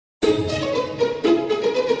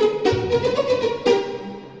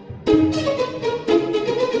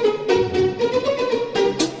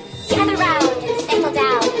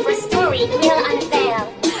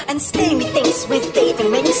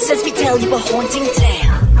haunting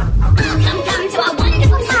tale. Welcome, come to our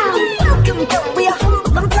wonderful town. Welcome, come, we are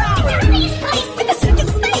humble and proud. It's our prettiest place in the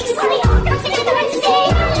circular space where we all come together and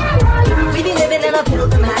sing. We be living in a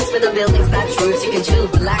pilgrim house with the buildings that's roofs. You can chill,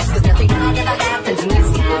 relax, cause nothing bad ever happens in this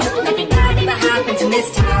town. Nothing bad ever happens in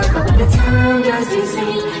this town. But when the town goes to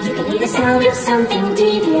sleep, you can hear the sound of something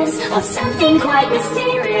devious, or something quite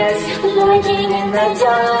mysterious, lurking in the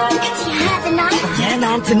dark. Do you have the knife? Yeah,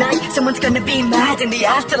 man, tonight someone's gonna be mad in the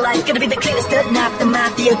afterlife. Gonna be the cleanest dirt and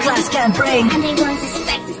aftermath the class can bring. And they won't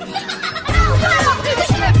suspect it. Help! The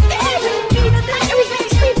sheriff's dead! The blacker is very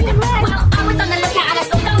sleeping in red. Well, I was on the lookout and I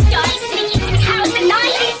saw those guys sneak into his house at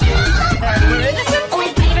night. All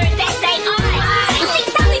in favor of death, say aye. We'll sing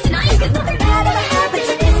sadly tonight, cause nothing bad ever happens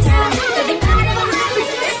in this town. Nothing bad ever happens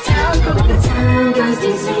in this town. But when the town goes to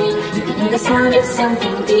sleep, you can hear the sound of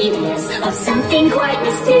something devious, or something quite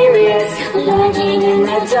mysterious, lurking in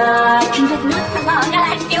the dark. But not for long, I'll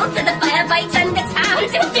add fuel to the fire by turn the town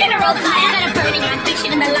to a funeral pyre. And a burning ambition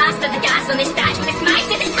and the last of the gas on this dash with this knife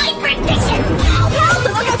to this type prediction. Help!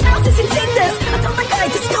 The lookout's house is in cinders. I told the guy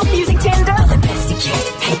to stop using Tinder. I'll investigate.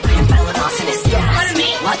 Hey, I am foul and arsonist, yes. Pardon me?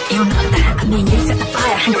 What? You know that? I mean, you set the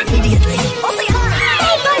fire and immediately. I'll say hi!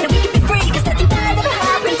 Hey, fine, and we can be free, cause nothing bad ever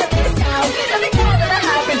happens in this town. Nothing bad ever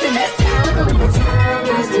happens in this town. But when the town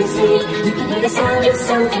goes to sleep, you can hear the sound of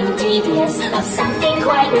something devious, or something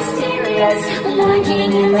quite mysterious,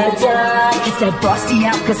 lurking in the dark. It's that busty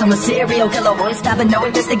out, cause I'm a serial killer. One stab and no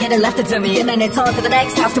investigator left it to me. And then it's on to the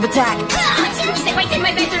next house to attack. You say right in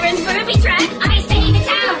my veteran booby trap. I say the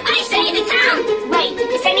town, I say the town. Wait,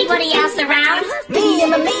 is anybody else around? Me,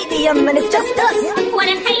 I'm a medium, and it's just us. What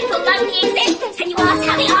a painful lonely existence. Can you ask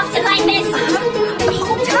how the afterlife is? The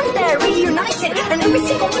whole town's there, reunited, and every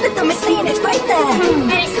single one of them is saying it's right there.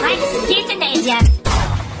 And it's time for some euthanasia.